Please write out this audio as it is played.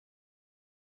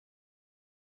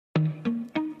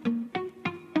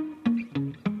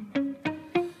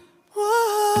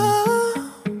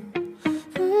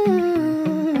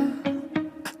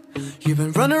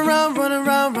running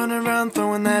around,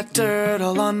 throwing that dirt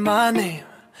all on my name.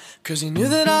 'Cause you knew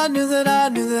that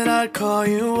I'd call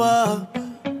you up.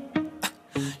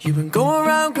 You've been going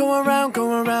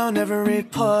around every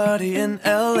party in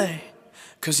LA.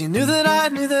 'Cause you knew that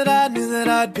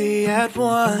I'd be at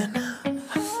one.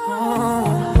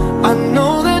 Oh, I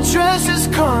know that dress is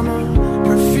karma,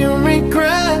 perfume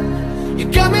regret. You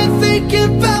got me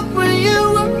thinking about when you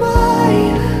were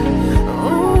mine.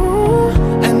 Oh,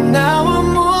 and now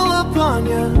I'm all up on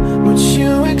you. What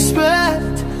you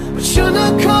expect? But you're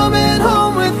not coming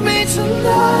home with me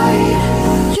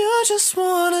tonight. You just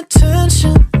want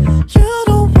attention. You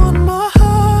don't want my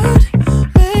heart.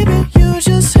 Maybe you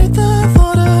just hate the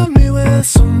thought of me with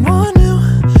someone new.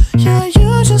 Yeah, you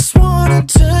just want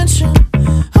attention.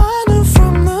 I knew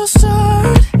from the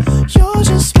start. You're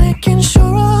just making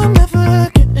sure I'm never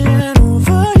getting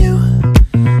over you.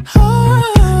 Oh.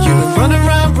 You've been running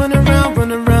around,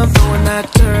 throwing that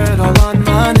dirt all on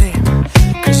my name.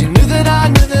 'Cause you knew that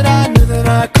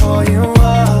I'd call you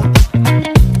up.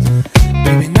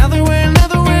 Baby, now that we're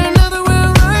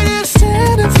right here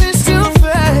standing face to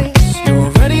face, you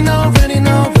already know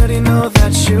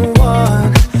that you won.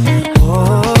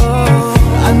 Oh,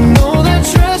 I know that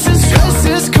dress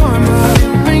is karma,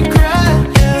 regret.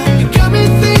 Yeah. You got me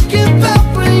thinking about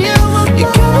when you were mine. You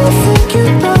got me thinking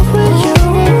about when you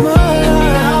were mine. And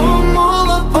now I'm all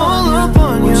up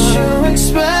on you. What you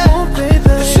expect? Oh, baby,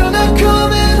 but you're not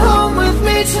coming home with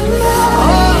me tonight.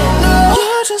 Oh, no.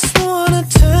 You just want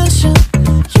attention.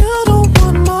 You don't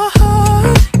want my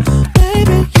heart.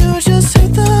 Maybe you just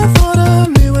hate the thought of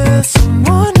me with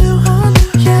someone new.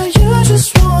 Yeah, you just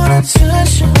want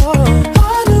attention.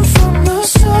 I knew from the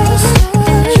start.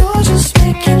 You're just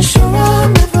making sure I'm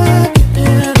never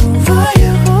getting over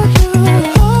you.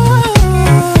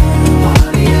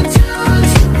 What are you doing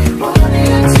to me? What are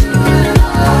you doing?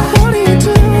 What are you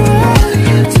doing? What are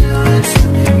you doing to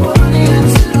me? What are you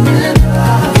doing?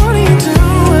 What are you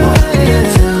doing? What are you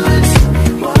doing to me?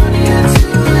 What are you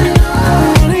doing?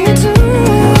 What are you doing?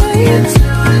 What are you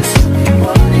doing to me?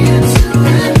 What are you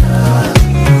doing?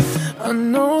 I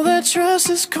know that dress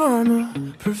is karma,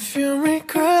 perfume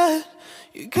regret.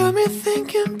 You got me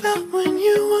thinking about when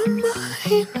you were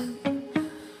mine.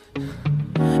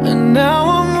 And now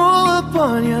I'm all up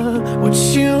on you. What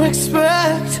you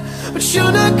expect? But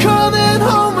you're not coming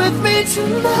home with me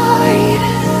tonight.